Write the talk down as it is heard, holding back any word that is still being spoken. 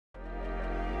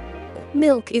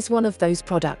Milk is one of those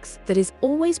products that is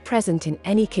always present in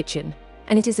any kitchen,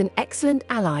 and it is an excellent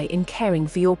ally in caring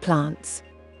for your plants.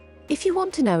 If you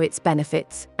want to know its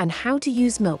benefits and how to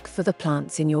use milk for the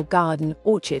plants in your garden,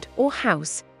 orchard, or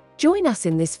house, join us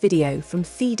in this video from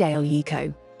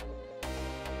thedailyEco.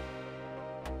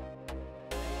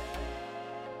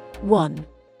 1.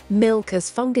 Milk as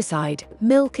fungicide.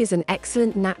 Milk is an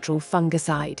excellent natural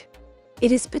fungicide.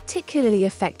 It is particularly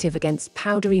effective against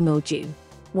powdery mildew,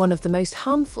 one of the most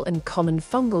harmful and common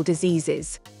fungal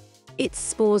diseases. Its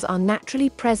spores are naturally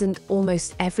present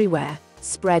almost everywhere,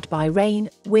 spread by rain,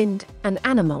 wind, and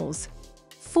animals.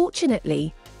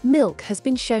 Fortunately, milk has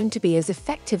been shown to be as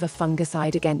effective a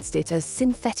fungicide against it as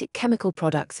synthetic chemical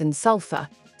products and sulfur,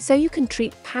 so you can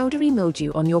treat powdery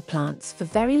mildew on your plants for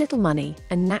very little money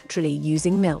and naturally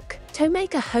using milk. To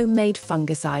make a homemade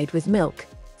fungicide with milk,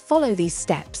 follow these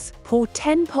steps. Pour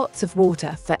 10 pots of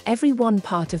water for every 1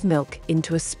 part of milk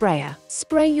into a sprayer.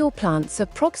 Spray your plants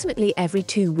approximately every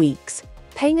 2 weeks,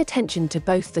 paying attention to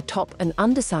both the top and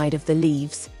underside of the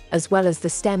leaves, as well as the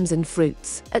stems and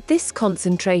fruits. At this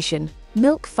concentration,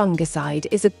 milk fungicide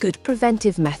is a good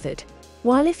preventive method,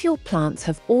 while if your plants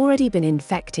have already been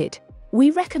infected,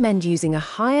 we recommend using a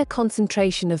higher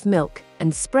concentration of milk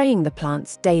and spraying the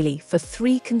plants daily for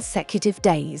 3 consecutive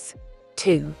days.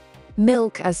 2.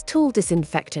 Milk as tool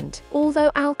disinfectant.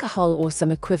 Although alcohol or some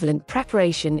equivalent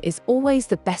preparation is always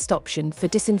the best option for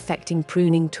disinfecting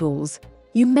pruning tools,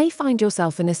 you may find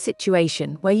yourself in a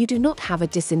situation where you do not have a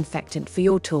disinfectant for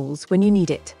your tools when you need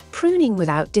it. Pruning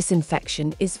without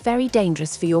disinfection is very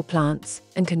dangerous for your plants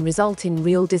and can result in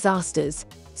real disasters,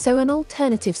 so an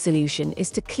alternative solution is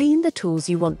to clean the tools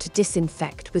you want to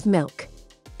disinfect with milk.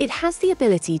 It has the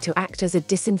ability to act as a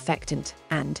disinfectant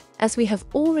and, as we have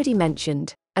already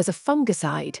mentioned, as a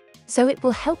fungicide, so it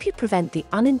will help you prevent the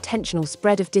unintentional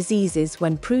spread of diseases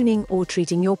when pruning or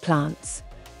treating your plants.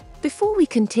 Before we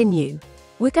continue,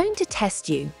 we're going to test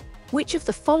you. Which of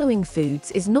the following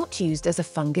foods is not used as a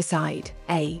fungicide?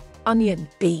 A. Onion.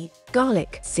 B.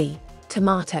 Garlic. C.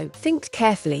 Tomato. Think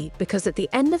carefully, because at the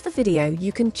end of the video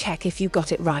you can check if you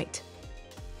got it right.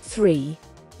 3.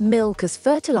 Milk as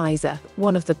fertilizer.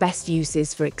 One of the best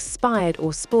uses for expired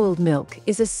or spoiled milk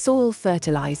is as soil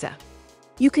fertilizer.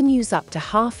 You can use up to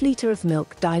 ½ liter of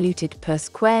milk diluted per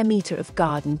square meter of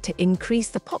garden to increase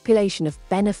the population of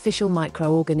beneficial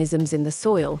microorganisms in the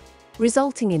soil,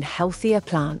 resulting in healthier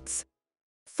plants.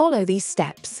 Follow these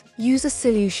steps. Use a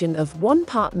solution of 1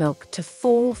 part milk to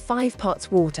 4 or 5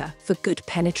 parts water for good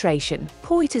penetration.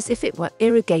 Pour it as if it were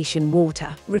irrigation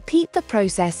water. Repeat the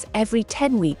process every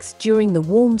 10 weeks during the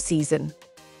warm season.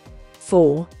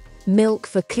 4. Milk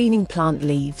for cleaning plant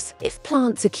leaves. If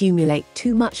plants accumulate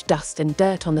too much dust and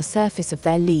dirt on the surface of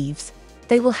their leaves,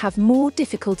 they will have more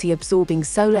difficulty absorbing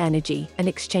solar energy and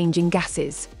exchanging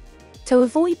gases. To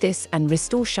avoid this and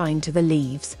restore shine to the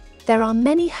leaves, there are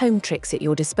many home tricks at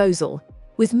your disposal,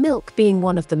 with milk being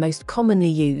one of the most commonly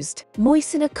used.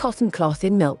 Moisten a cotton cloth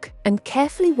in milk and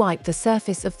carefully wipe the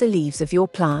surface of the leaves of your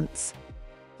plants.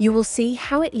 You will see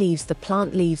how it leaves the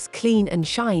plant leaves clean and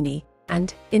shiny,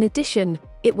 and, in addition,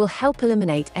 it will help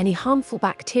eliminate any harmful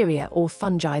bacteria or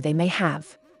fungi they may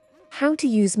have. How to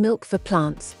use milk for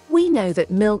plants. We know that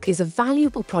milk is a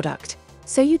valuable product,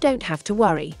 so you don't have to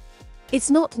worry. It's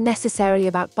not necessarily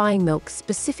about buying milk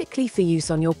specifically for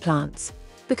use on your plants,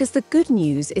 because the good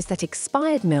news is that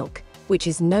expired milk, which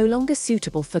is no longer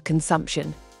suitable for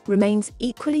consumption, remains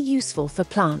equally useful for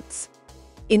plants.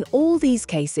 In all these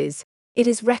cases, it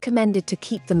is recommended to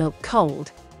keep the milk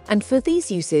cold, and for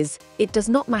these uses, it does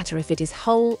not matter if it is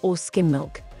whole or skim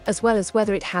milk, as well as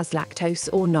whether it has lactose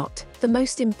or not. The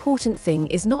most important thing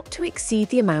is not to exceed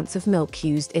the amounts of milk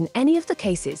used in any of the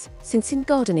cases, since in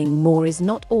gardening more is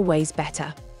not always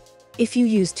better. If you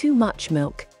use too much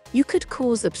milk, you could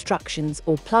cause obstructions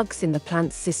or plugs in the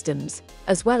plant's systems,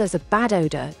 as well as a bad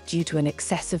odor due to an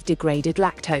excess of degraded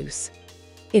lactose.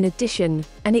 In addition,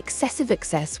 an excessive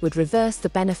excess would reverse the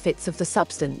benefits of the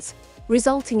substance,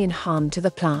 resulting in harm to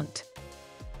the plant.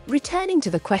 Returning to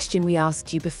the question we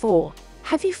asked you before,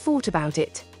 have you thought about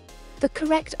it? The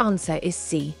correct answer is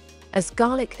C, as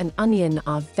garlic and onion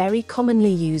are very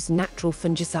commonly used natural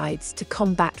fungicides to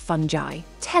combat fungi.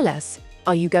 Tell us,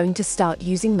 are you going to start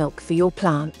using milk for your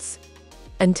plants?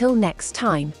 Until next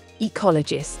time,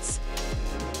 ecologists.